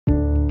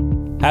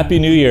Happy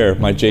New Year,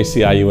 my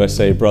JCI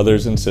USA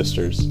brothers and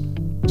sisters.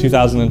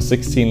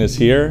 2016 is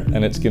here,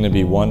 and it's going to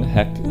be one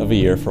heck of a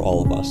year for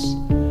all of us.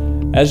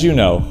 As you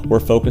know, we're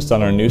focused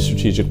on our new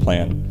strategic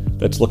plan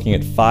that's looking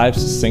at 5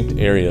 succinct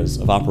areas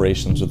of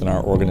operations within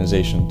our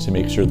organization to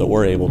make sure that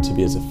we're able to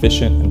be as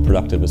efficient and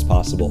productive as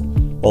possible,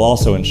 while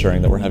also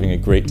ensuring that we're having a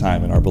great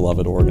time in our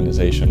beloved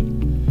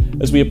organization.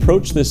 As we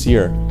approach this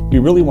year, we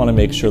really want to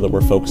make sure that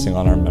we're focusing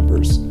on our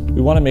members. We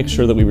want to make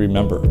sure that we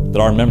remember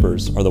that our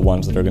members are the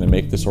ones that are going to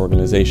make this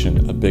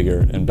organization a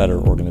bigger and better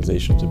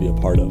organization to be a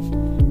part of.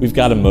 We've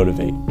got to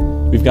motivate.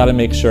 We've got to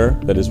make sure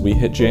that as we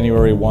hit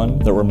January 1,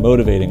 that we're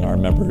motivating our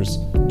members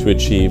to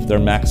achieve their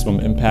maximum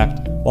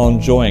impact while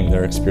enjoying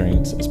their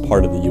experience as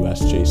part of the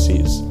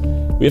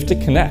USJCs. We have to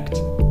connect.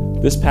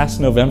 This past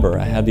November,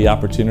 I had the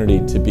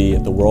opportunity to be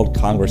at the World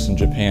Congress in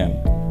Japan,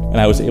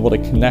 and I was able to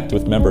connect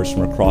with members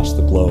from across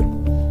the globe.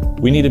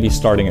 We need to be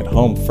starting at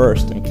home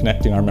first and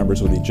connecting our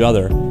members with each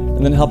other,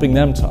 and then helping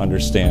them to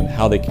understand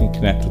how they can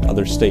connect with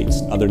other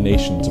states and other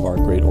nations of our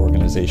great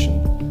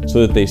organization,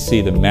 so that they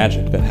see the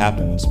magic that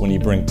happens when you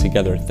bring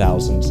together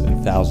thousands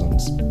and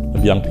thousands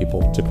of young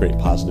people to create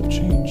positive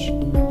change.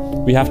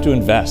 We have to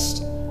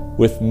invest.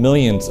 With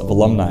millions of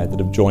alumni that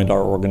have joined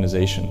our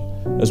organization,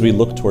 as we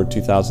look toward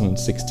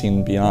 2016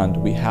 and beyond,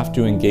 we have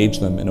to engage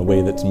them in a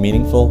way that's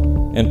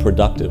meaningful and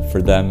productive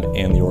for them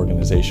and the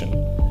organization.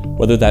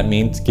 Whether that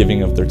means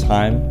giving of their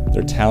time,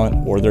 their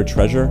talent, or their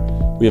treasure,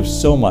 we have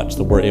so much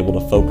that we're able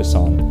to focus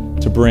on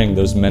to bring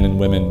those men and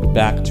women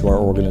back to our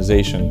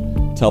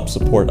organization to help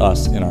support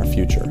us in our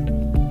future.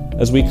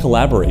 As we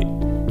collaborate,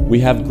 we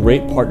have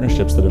great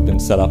partnerships that have been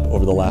set up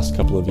over the last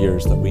couple of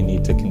years that we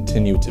need to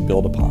continue to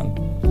build upon.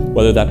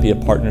 Whether that be a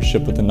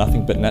partnership with the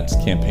Nothing But Nets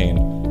campaign,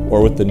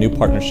 or with the new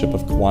partnership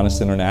of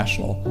Kiwanis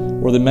International,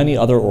 or the many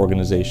other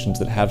organizations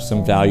that have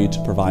some value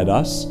to provide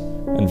us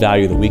and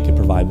value that we can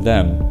provide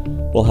them,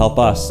 will help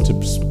us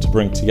to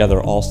bring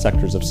together all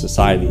sectors of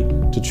society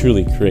to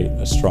truly create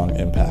a strong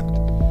impact.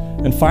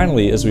 And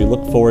finally, as we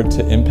look forward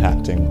to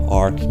impacting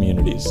our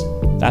communities,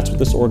 that's what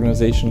this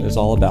organization is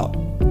all about,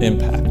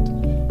 impact.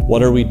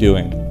 What are we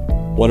doing?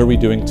 What are we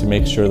doing to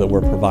make sure that we're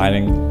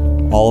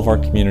providing all of our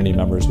community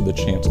members with a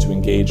chance to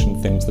engage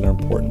in things that are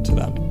important to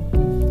them?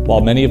 While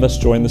many of us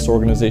join this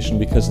organization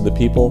because of the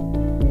people,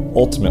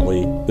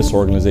 ultimately this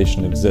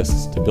organization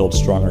exists to build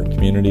stronger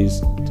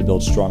communities, to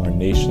build stronger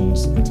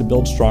nations, and to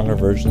build stronger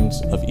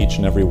versions of each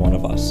and every one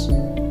of us.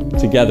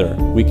 Together,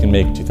 we can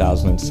make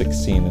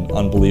 2016 an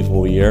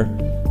unbelievable year,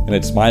 and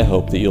it's my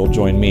hope that you'll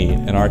join me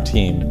and our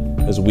team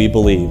as we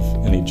believe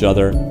in each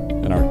other,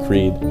 in our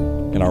creed,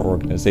 in our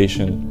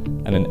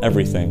organization, and in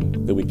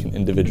everything that we can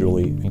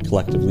individually and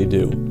collectively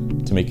do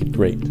to make it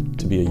great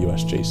to be a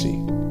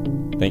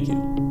USJC. Thank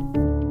you.